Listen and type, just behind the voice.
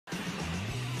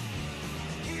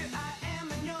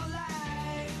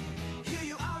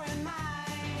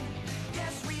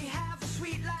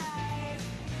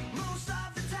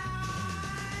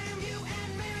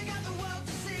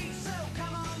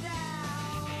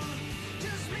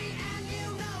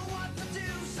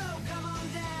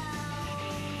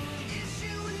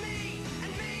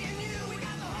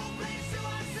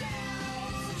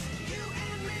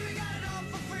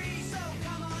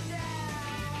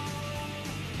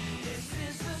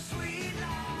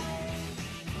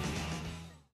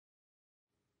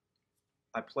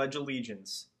I pledge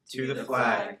allegiance to the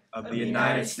flag of the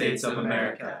United States of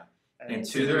America and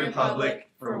to the republic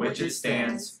for which it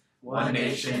stands, one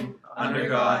nation, under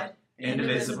God,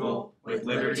 indivisible, with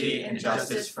liberty and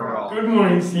justice for all. Good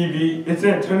morning, CV. It's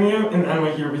Antonio and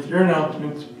Emma here with your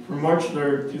announcements for March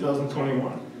 3rd,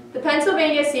 2021. The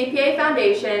Pennsylvania CPA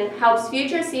Foundation helps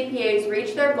future CPAs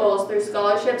reach their goals through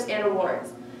scholarships and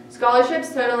awards.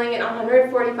 Scholarships totaling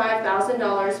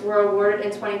 $145,000 were awarded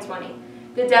in 2020.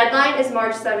 The deadline is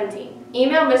March 17th.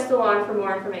 Email Ms. DeLon for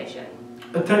more information.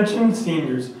 Attention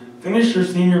seniors, finish your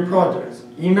senior projects.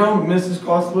 Email Mrs.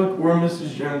 Kostlik or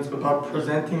Mrs. Jones about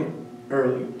presenting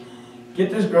early.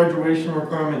 Get this graduation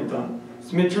requirement done.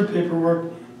 Submit your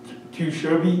paperwork to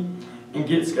Shobi and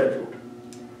get scheduled.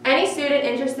 Any student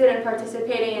interested in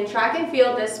participating in track and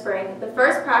field this spring, the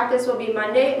first practice will be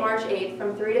Monday, March 8th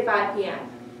from 3 to 5 p.m.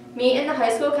 Meet in the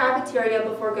high school cafeteria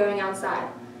before going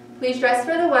outside. Please dress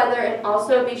for the weather and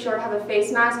also be sure to have a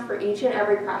face mask for each and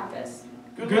every practice.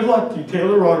 Good luck to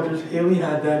Taylor Rogers, Haley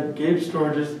Haddad, Gabe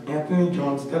Sturgis, Anthony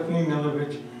Jones, Stephanie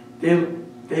Milovich,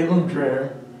 Dalen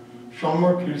Dreher, Sean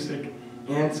Markusik,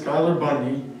 and Skylar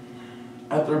Bundy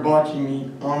at their bocce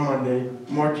meet on Monday,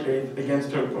 March 8th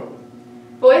against Hopewell.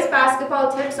 Boys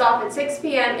basketball tips off at 6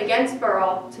 p.m. against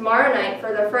Burrell tomorrow night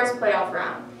for their first playoff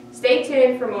round. Stay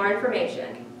tuned for more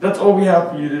information. That's all we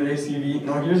have for you today, CV.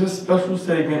 Now here's a special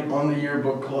segment on the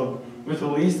Yearbook Club with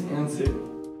Elise and Sid.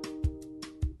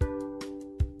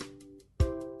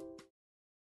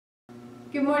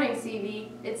 Good morning, CV.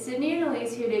 It's Sydney and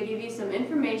Elise here to give you some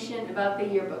information about the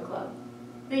Yearbook Club.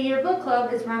 The Yearbook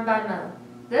Club is run by Mo.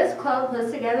 This club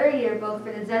puts together a yearbook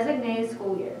for the designated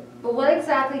school year. But what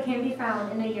exactly can be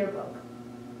found in a yearbook?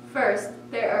 First,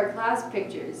 there are class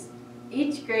pictures.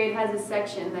 Each grade has a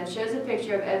section that shows a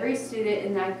picture of every student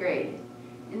in that grade.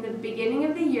 In the beginning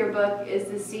of the yearbook is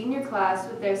the senior class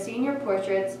with their senior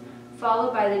portraits,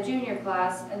 followed by the junior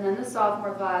class, and then the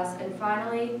sophomore class, and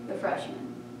finally, the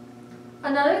freshmen.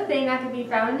 Another thing that can be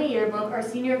found in the yearbook are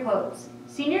senior quotes.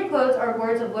 Senior quotes are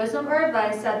words of wisdom or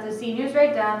advice that the seniors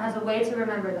write down as a way to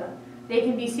remember them. They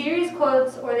can be serious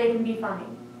quotes or they can be funny.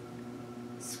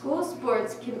 School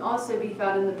sports can also be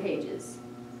found in the pages.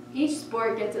 Each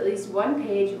sport gets at least one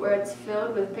page where it's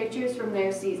filled with pictures from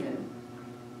their season.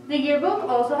 The yearbook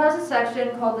also has a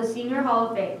section called the Senior Hall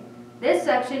of Fame. This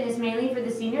section is mainly for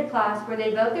the senior class where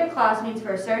they vote their classmates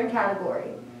for a certain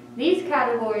category. These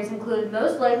categories include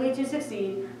most likely to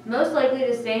succeed, most likely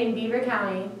to stay in Beaver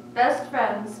County, best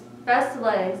friends, best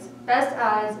legs, best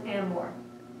eyes, and more.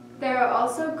 There are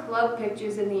also club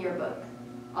pictures in the yearbook.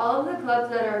 All of the clubs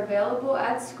that are available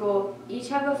at school each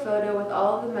have a photo with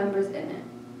all of the members in it.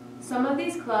 Some of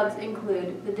these clubs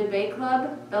include the debate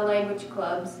club, the language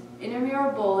clubs,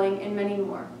 intramural bowling, and many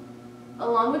more.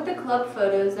 Along with the club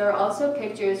photos, there are also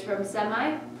pictures from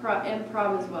semi and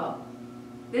prom as well.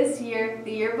 This year,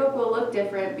 the yearbook will look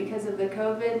different because of the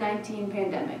COVID-19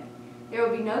 pandemic. There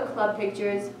will be no club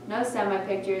pictures, no semi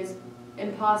pictures,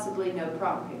 and possibly no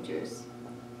prom pictures.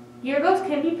 Yearbooks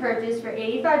can be purchased for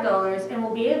 $85 and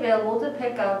will be available to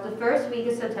pick up the first week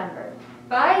of September.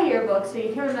 Buy a yearbook so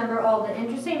you can remember all the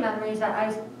interesting memories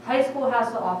that high school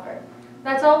has to offer.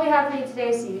 That's all we have for you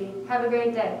today, CV. Have a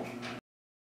great day.